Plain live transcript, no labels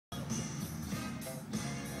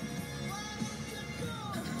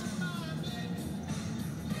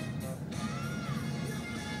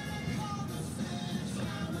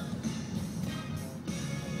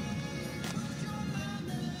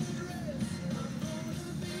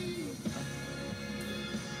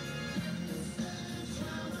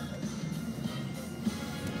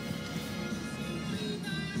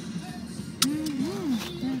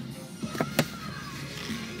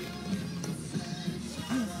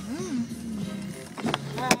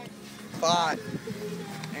spot.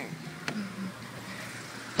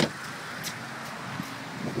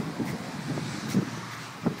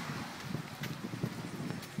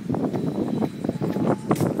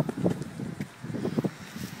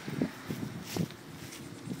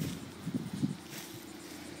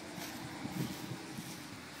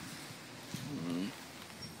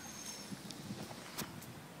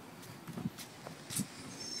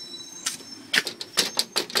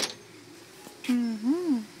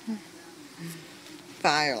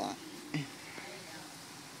 Fire line.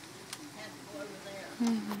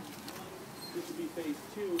 This would be phase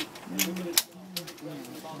two, and we're going to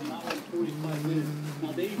about an hour and 45 minutes.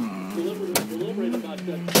 Now, they deliberate about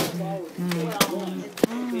 12 hours in phase one. They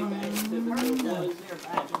came back and said that there was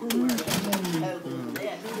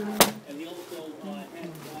and he also had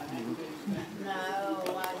No,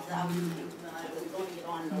 when I was going to get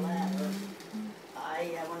on the ladder,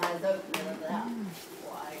 when I was opening it up,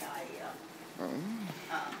 why,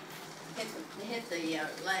 hit the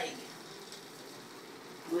leg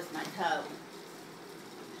with my toe.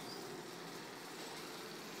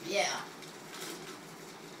 Yeah.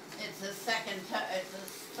 It's the second toe, it's the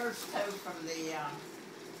first toe from the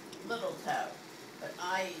little toe. But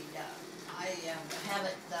I have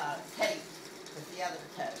it taped with the other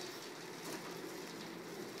toe.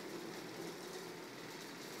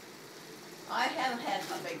 I have had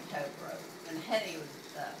my big toe broke, and Hetty was,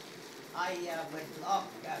 I would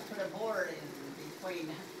put a board in between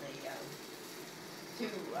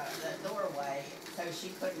the doorway so she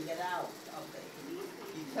couldn't get out of the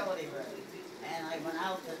utility room. And I went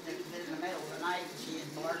out in the middle of the night, and she was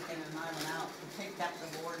barking, and I went out and picked up the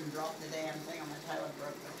board and dropped the damn thing on my toe and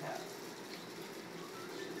broke my toe.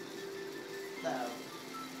 So,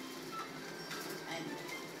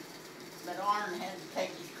 but Arn had to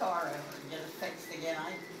take his car over and get it fixed again.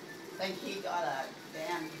 I think he got a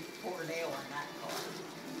damn poor deal in that car.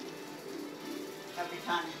 Every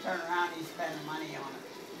time you turn around, he's spending money on it.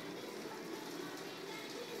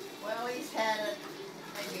 Well, he's had it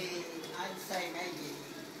maybe, I'd say maybe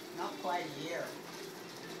not quite a year.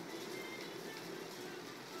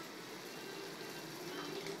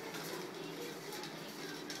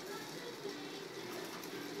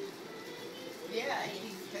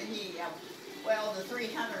 Yeah, well, the $317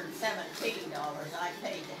 I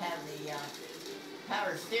paid to have the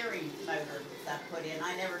power steering motor stuff put in,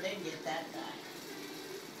 I never did get that back.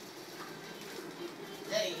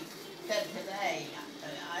 Then he said today,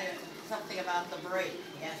 something about the brake.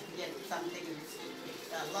 He has to get something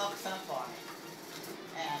that locks up on it.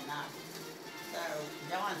 And so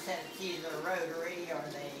John said it's either a rotary or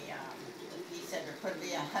he said there could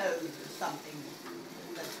be a hose or something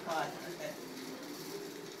that's causing it.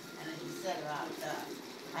 And he said about,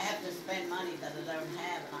 I have to spend money that I don't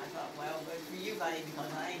have. And I thought, well, good for you, buddy,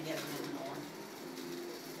 because I ain't getting it anymore.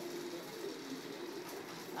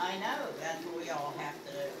 I know, that's what we all have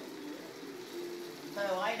to do. So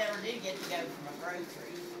I never did get to go for my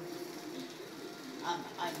groceries.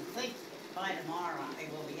 I think by tomorrow I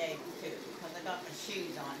will be able to, because I got my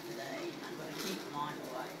shoes on today, and I'm going to keep them on the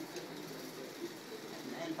way.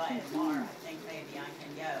 And then by tomorrow I think maybe I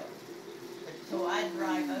can go. But so I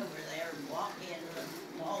drive over there and walk into the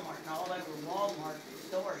Walmart, and all over Walmart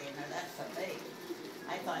store, you know, that's so big.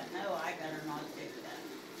 I thought, no, I better not do that.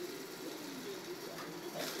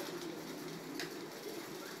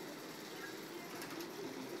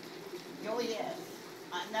 Oh yes,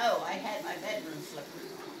 I know. I had my bedroom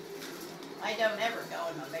slippers on. I don't ever go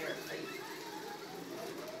in my bare feet.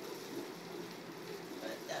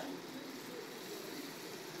 But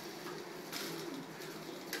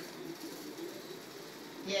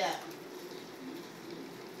yeah.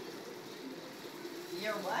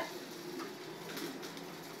 You're what?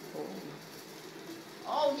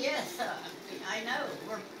 Oh yes, I know.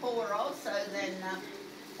 We're poor also than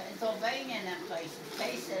Pennsylvania and them places.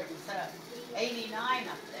 They said it was 89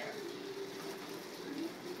 up there.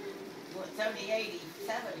 Well, it's only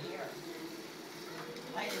 87 here.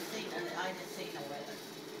 I just seen the weather.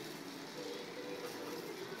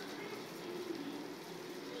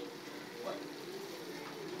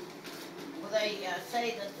 Well, they say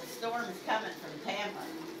that the storm's coming from Tampa,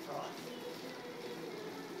 Frost.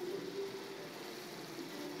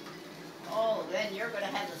 Oh, then you're going to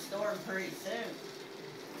have the storm pretty soon.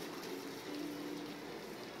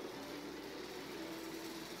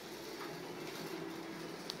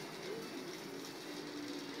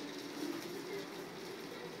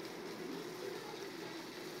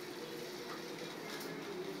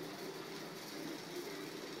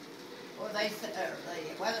 Well,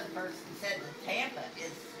 the weather person said that Tampa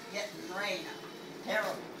is getting rain,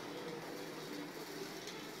 terrible.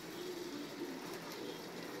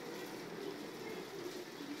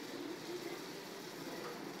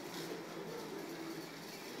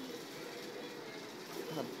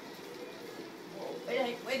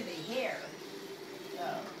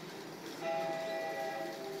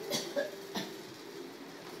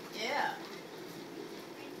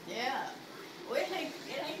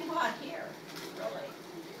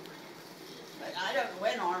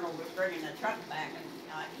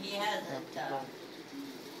 he hasn't,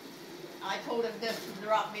 I told him just to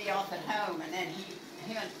drop me off at home, and then he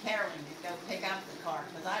and Carolyn to go pick up the car,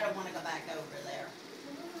 because I don't want to go back over there.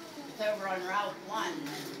 It's over on Route 1 and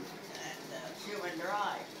Schumann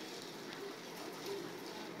Drive.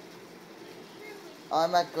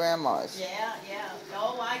 I'm at Grandma's. Yeah, yeah.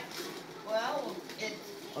 Oh, well,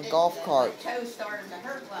 A golf cart. My toe started to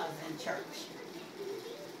hurt while I was in church.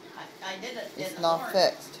 I did it in It's the not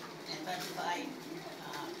morning. fixed. And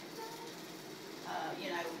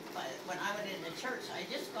but when I went into church, I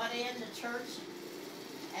just got into church,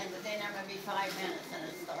 and within maybe 5 minutes, and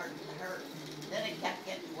it started to hurt. Then it kept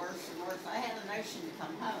getting worse and worse. I had a notion to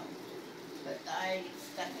come home, but I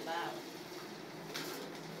stuck it out.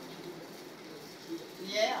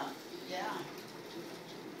 Yeah, yeah.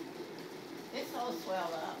 It's all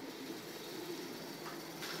swelled up.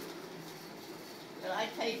 But I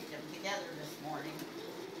taped them together this morning,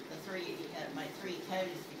 my three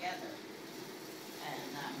toes together,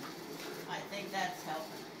 and I think that's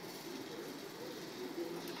helping.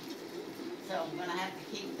 So I'm going to have to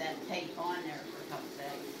keep that tape on there for a couple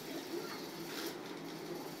days.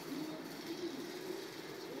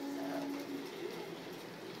 So,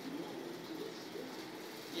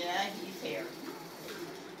 yeah, he's here.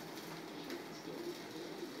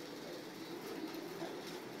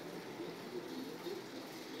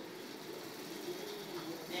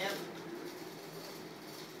 Yep.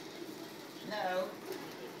 No,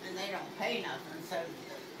 and they don't pay nothing, so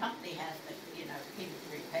the company has to, keep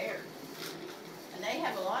it repaired. And they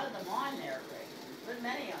have a lot of them on there, Rick. There's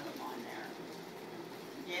many of them on there.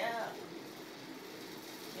 Yeah.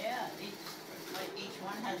 Yeah, each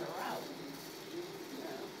one has a route.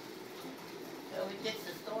 So it gets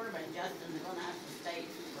the storm, and Justin's going to have to stay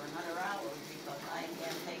for another hour because I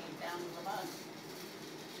can't take him down to the bus.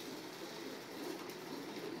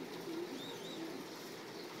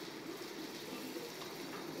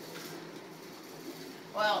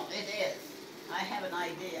 Well, it is. I have an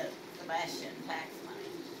idea, Sebastian, tax money.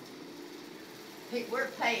 We're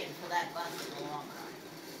paying for that bus in the long run.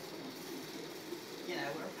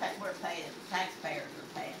 We're paying, taxpayers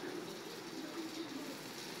are paying it.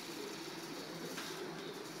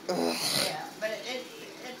 Yeah, but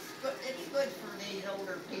it's good for these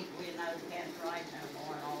older people, that can't drive no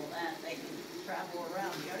more and all that. They can travel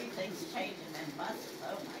around. The only thing's changing them buses.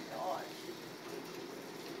 Oh my gosh.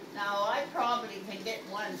 Now, I probably can get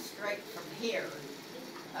one straight from here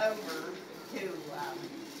over to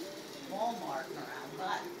Walmart and around,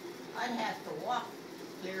 but I'd have to walk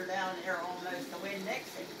clear down there almost to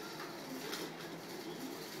Winn-Dixie.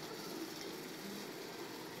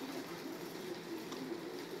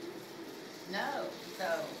 No,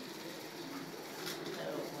 no,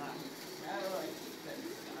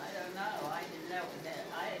 I don't know. I didn't know that.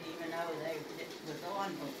 I didn't even know it was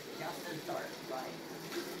on before Justin started riding.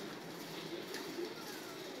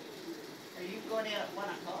 Are you going in at 1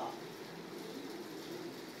 o'clock?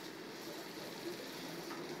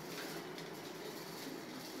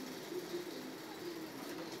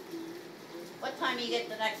 What time do you get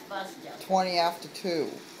the next bus, Justin? 20 after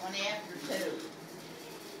 2. 20 after 2.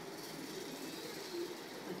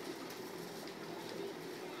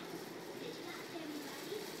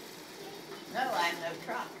 No, I have no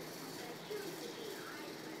truck.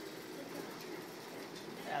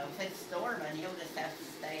 So if it's storming, you'll just have to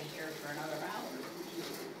stay here for another hour.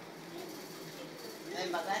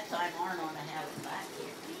 And by that time, Arnold ought to have it back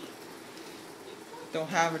here. Don't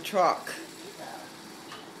have a truck.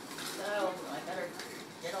 So I better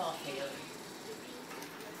get off here.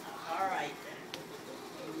 All right then.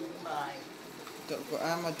 Bye.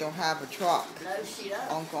 Grandma don't have a truck. No, she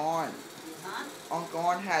doesn't. Uncle Arn. Huh? Uncle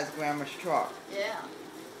Arn has Grandma's truck. Yeah.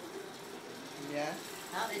 Yes?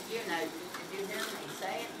 How did you know? Did you hear me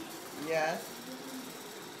say it? Yes.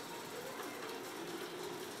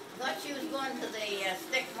 I thought she was going to the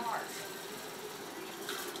Stick Marsh.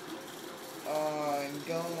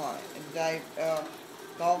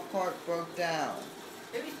 Golf cart broke down.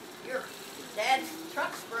 Your dad's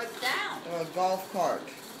trucks broke down. Golf cart.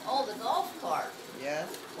 Oh, the golf cart. Yes.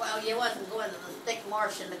 Well, you wasn't going to the Stick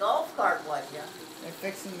Marsh in the golf cart, was you? They're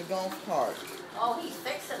fixing the golf cart. Oh, he's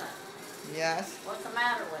fixing it. Yes. What's the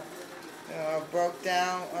matter with it? Broke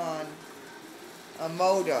down on a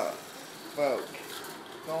motor. Broke.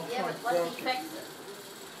 Golf Yeah, but cart what's broke he fixing?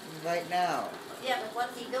 right now. Yeah, but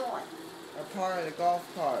what's he doing? A part of the golf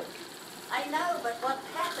cart. I know, but what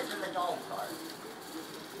happened to the golf cart?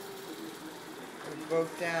 It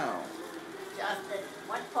broke down. Justin,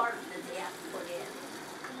 what part does he have to put in?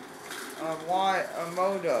 A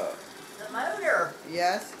motor. The motor.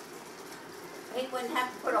 Yes. He wouldn't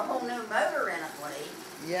have to put a whole new motor in it, would he?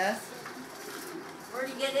 Yes? Where'd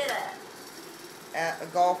you get it at? At a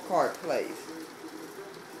golf cart place.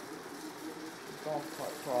 Golf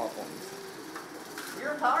cart problems.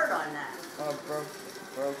 You're hard on that. Oh,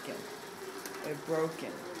 broken. They're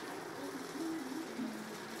broken.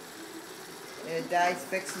 Dad's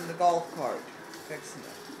fixing the golf cart. Fixing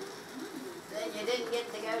it. Then you didn't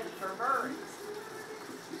get to go for birds.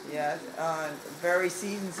 Yes, berry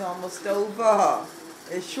season's almost over.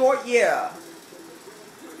 It's short year.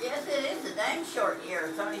 Yes, it is a dang short year.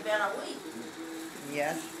 It's only been a week.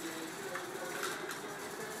 Yes.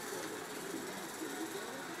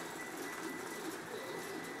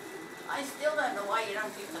 I still don't know why you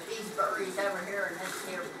don't get these berries over here in this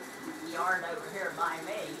here yard over here by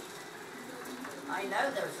me. I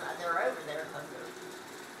know they're over there because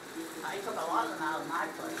I took a lot of them out of my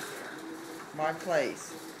place here. My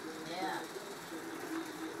place. Yeah,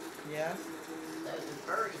 Yes. those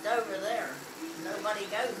berries over there. Nobody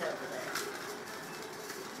goes over there.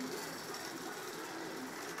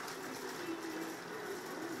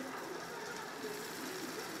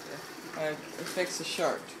 Let's fix the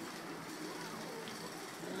shirt.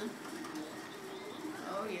 Hmm?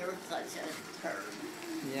 Oh, you're such a turd.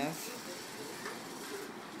 Yes.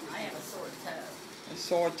 I have a sore toe. A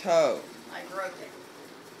sore toe. I broke it.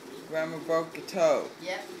 Grandma broke a toe.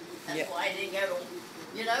 Yep. That's Yeah. why I didn't go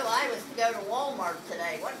to. You know, I was to go to Walmart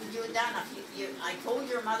today. What would you have done if I told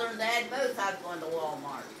your mother and dad both I'd gone to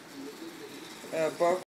Walmart? Broke